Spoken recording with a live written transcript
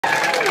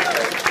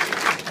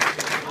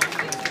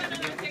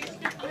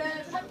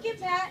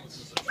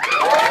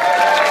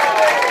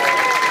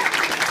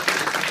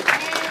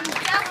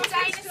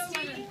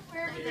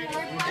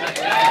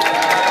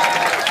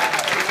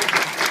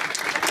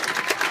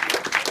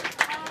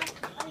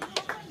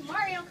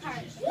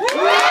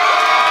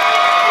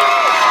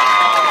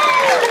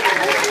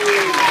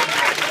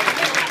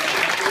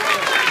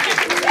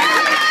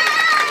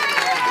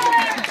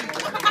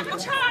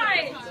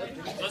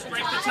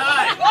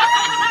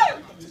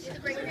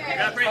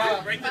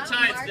Break the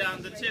tides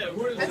down to 2.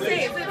 Let's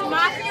see, so it's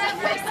Mafia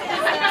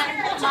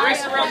versus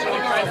Race around the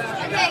right.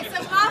 Okay, so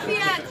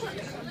Mafia,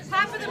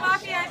 clap for the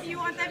Mafia if you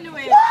want them to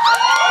win.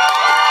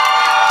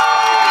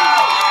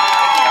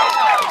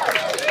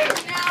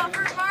 Now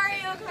for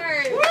Mario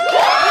Kart.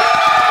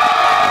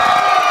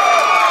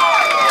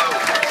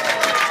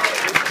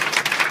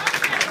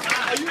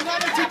 Are you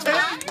not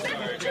entertained?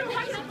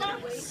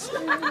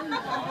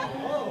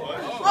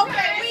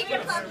 Okay, we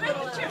can clap a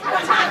little.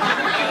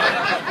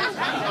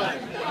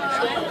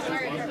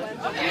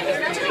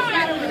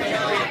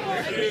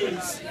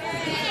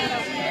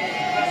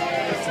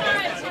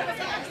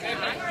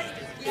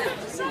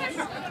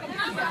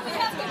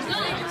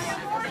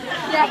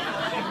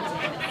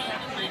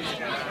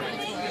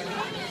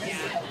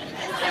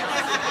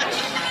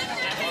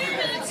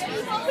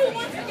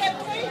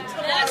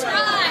 That's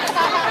right.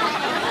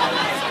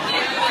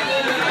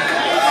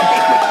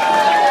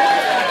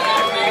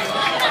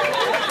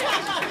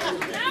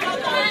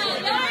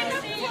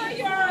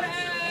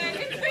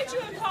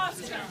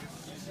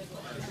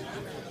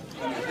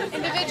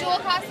 Individual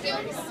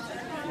costumes?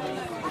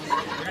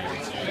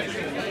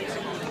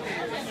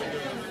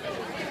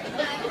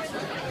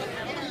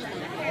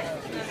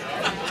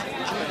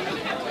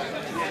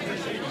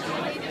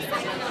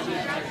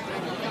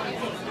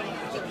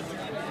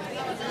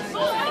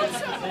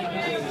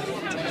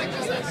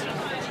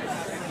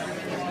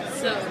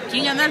 So,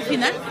 ¿quién gana al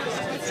final?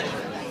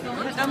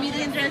 Acá mi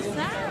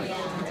interesado.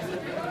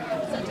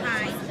 So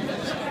time.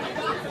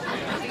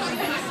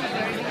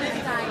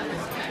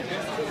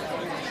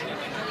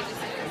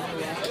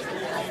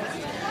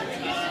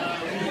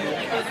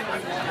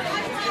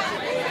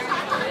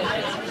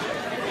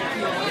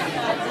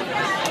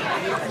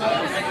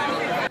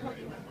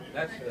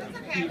 That's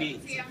TV.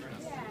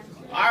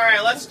 All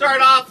right, let's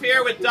start off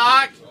here with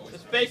Doc.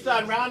 Just based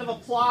on round of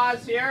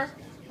applause here.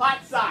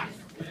 Hot sauce.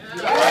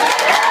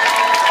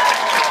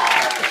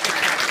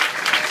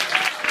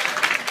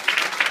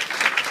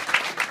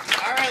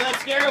 All right,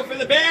 let's go for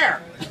the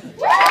bear.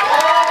 All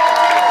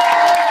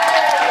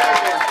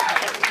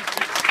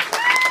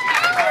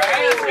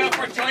right, let's go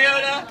for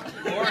Toyota.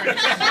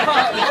 Orange.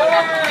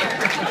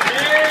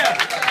 Yeah.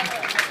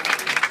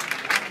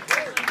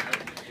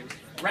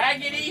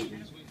 Raggedy.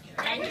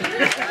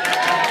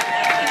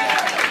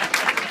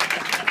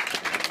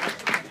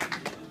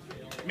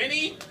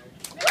 Minnie.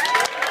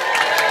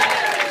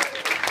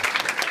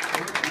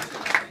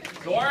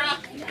 Dora.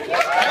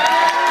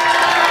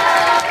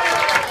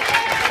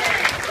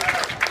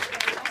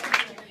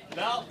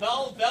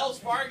 Wells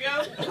Fargo.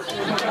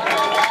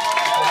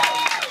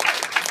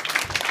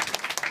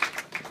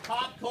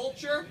 Pop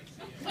culture.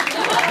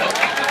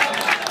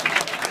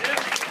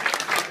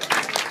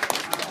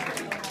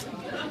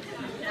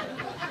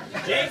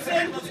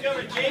 Jason, let's go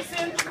with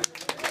Jason.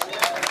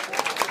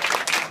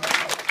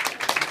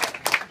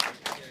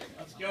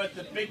 Let's go with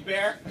the big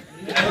bear.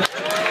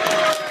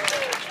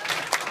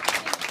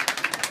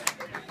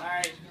 All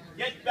right,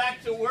 get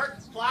back to work,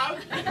 Cloud.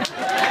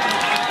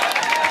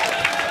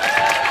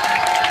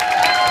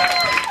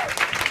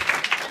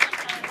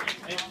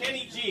 And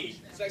Kenny G.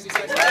 Sexy,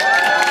 sexy.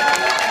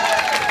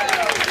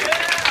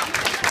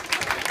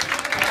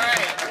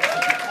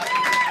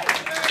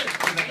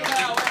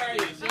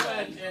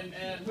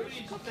 And who did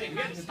you think? We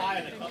had to tie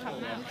in a couple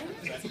of them.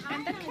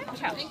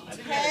 Ted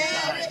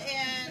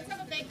and...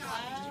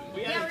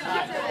 We had to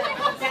tie.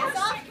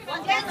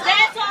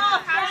 That's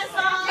off.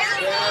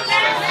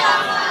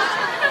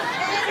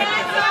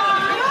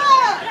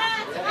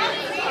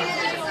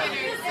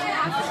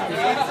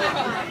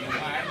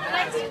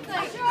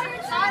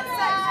 Hot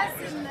sauce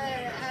and the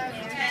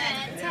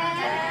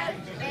Ted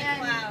and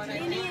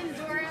Minnie and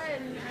Dora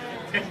and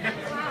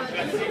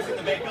Got 6 in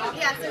the bake-off?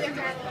 yeah, so they're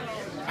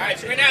All right,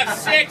 so we're going to have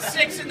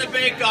six in the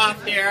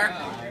bake-off here.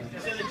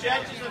 So the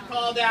judges have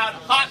called out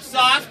hot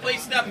sauce.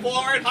 Please step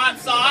forward, hot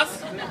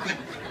sauce. All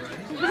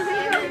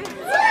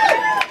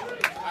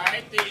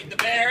right, the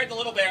bear, the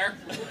little bear.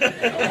 The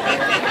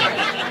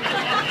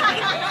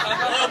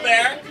little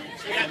bear.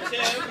 So we got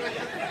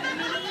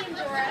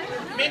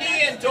 2.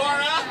 Minnie and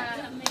Dora.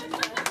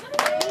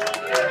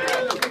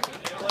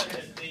 What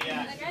is the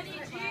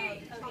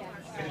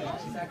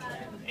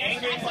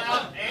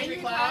Angry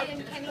Cloud,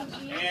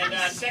 and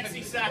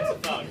sexy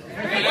saxophone. All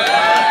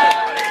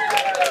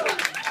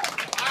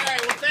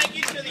right, well, thank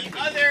you to the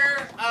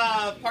other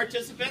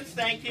participants.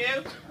 Thank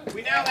you.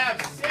 We now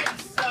have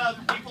 6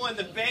 people in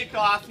the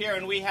bake-off here,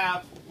 and we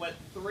have, what,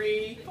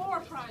 4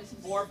 prizes.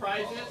 4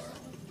 prizes?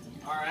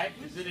 All right.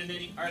 Is it in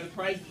any? Are the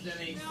prizes in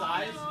any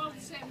size? No,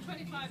 same,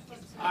 25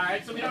 bucks. All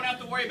right. So we don't have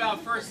to worry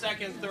about first,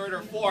 second, third,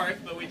 or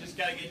fourth, but we just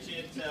got to get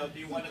you to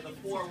be one of the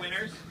 4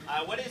 winners.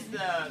 What is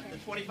the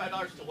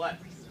 $25 to what?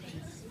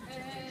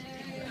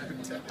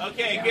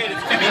 Okay, good.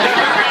 It's Timmy.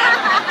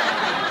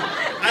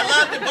 I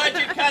love the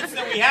budget cuts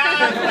that we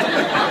have.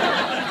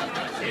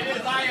 It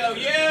is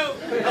IOU.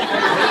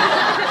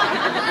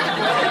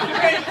 You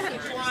can put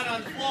what you want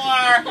on the floor.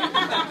 are.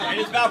 And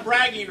it's about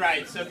bragging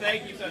rights, so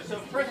thank you. So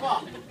first of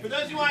all, for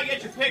those who want to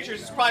get your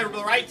pictures, it's probably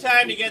the right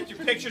time to get your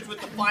pictures with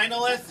the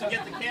finalists, so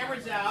get the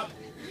cameras out.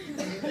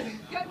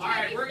 All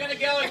right, we're going to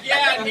go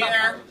again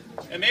here,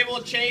 and maybe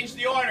we'll change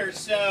the order.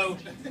 So,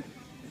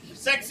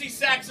 sexy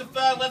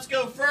saxophone, let's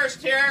go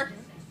first here.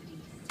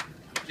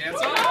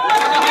 Cancel.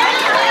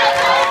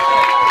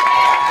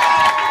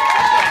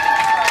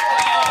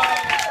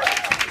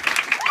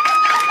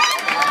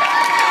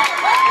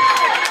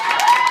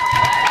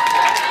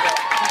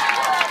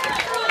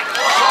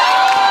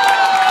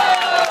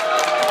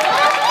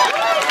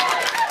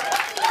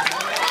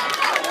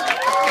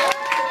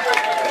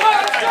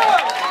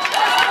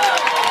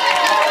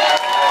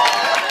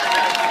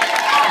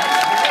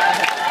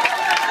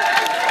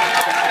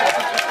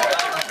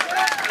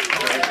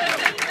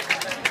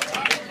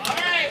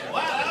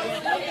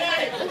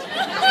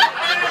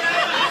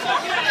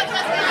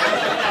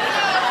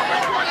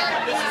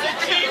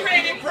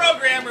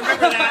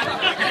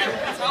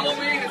 It's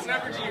Halloween, it's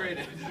never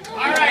G-rated.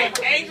 all right,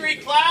 Angry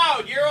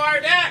Cloud, you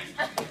are next.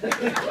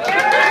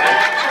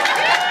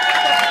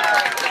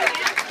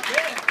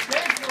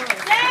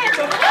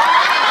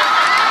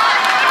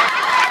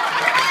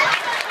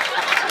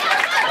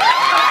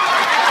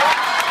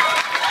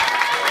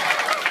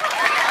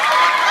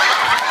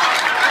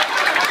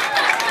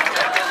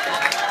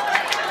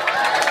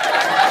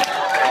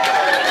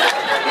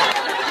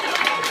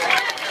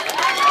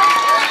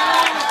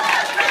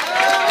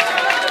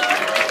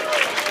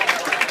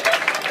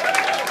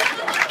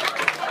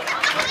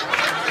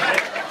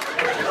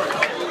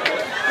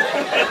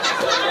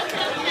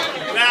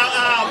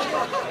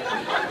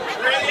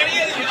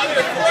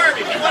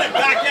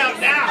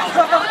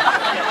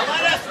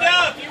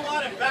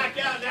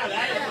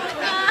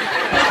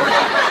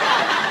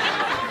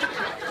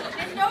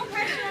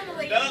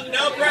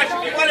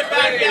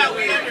 Yeah,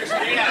 we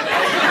understand.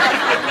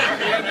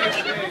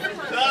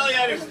 Totally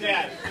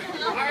understand.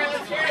 All right,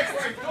 let's hear it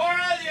for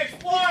Dora the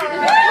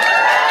Explorer.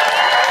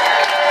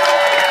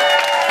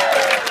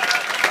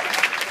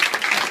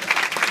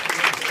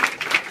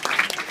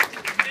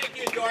 Thank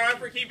you, Dora,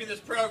 for keeping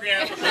this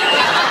program.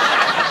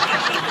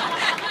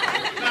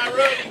 Not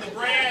ruining the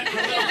brand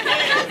for little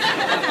kids.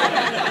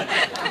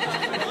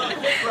 The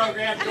little kid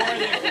program, Dora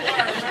the Explorer.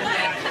 Remember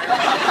that.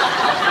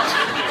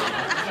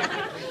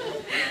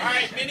 All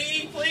right,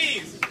 Minnie,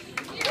 please.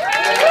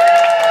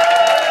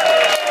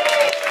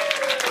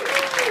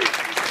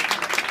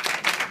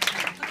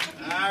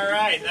 All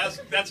right, that's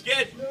good. That's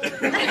good.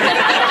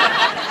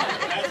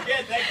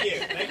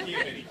 Thank you,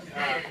 Minnie.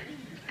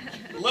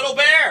 Little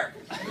Bear.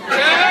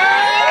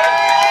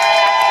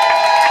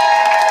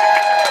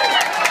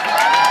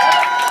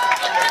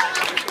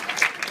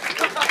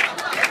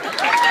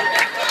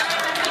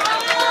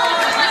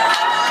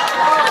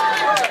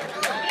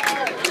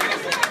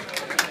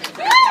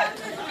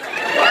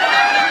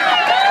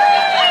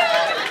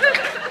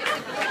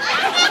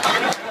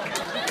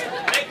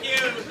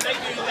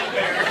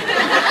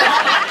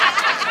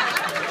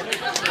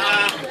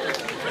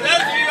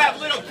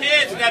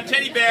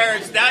 Teddy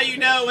bears, now you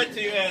know what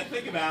to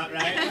think about,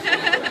 right?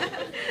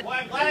 Well,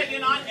 I'm glad I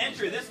did not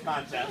enter this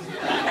contest.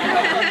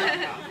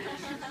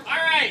 All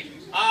right,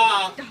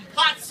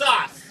 hot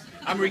sauce.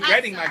 I'm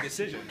regretting my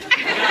decision.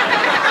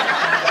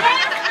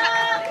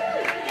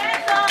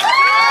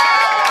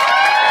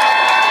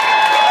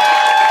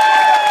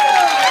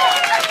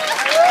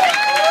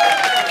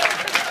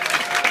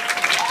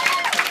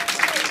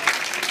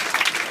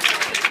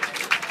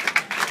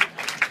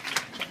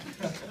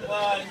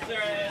 Well, is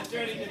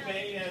there any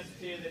debate as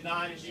to the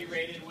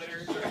non-G-rated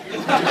winners?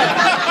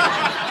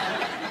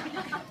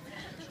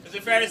 Is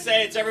it fair to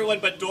say it's everyone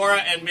but Dora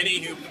and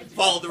Minnie who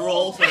followed the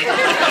rules? Anyway,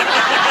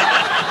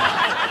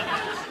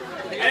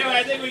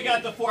 I think we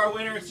got the 4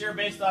 winners here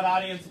based on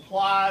audience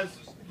applause.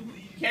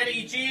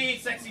 Kenny G,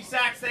 Sexy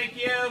Sax, thank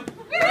you. Angry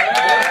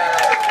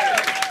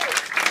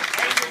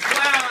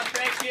Cloud,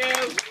 thank you.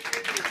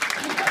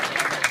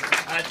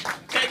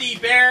 Teddy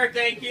Bear,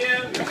 thank you.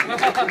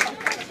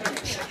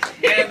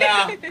 And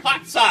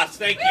hot sauce,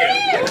 thank you.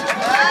 Thank you so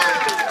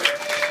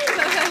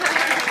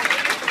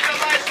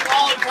much to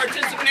all who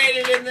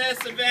participated in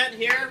this event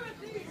here.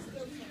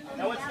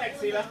 Now what's next,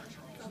 Siva?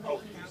 Oh,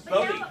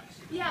 voting.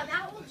 Yeah,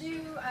 that will do.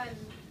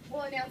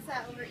 We'll announce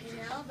that over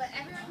email, but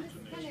everyone just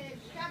kind of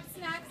grab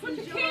snacks,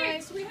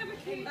 enjoy. We have a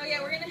cake. Oh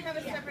yeah, we're gonna have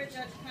a separate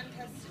judge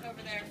contest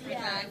over there for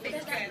that.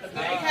 Good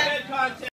content.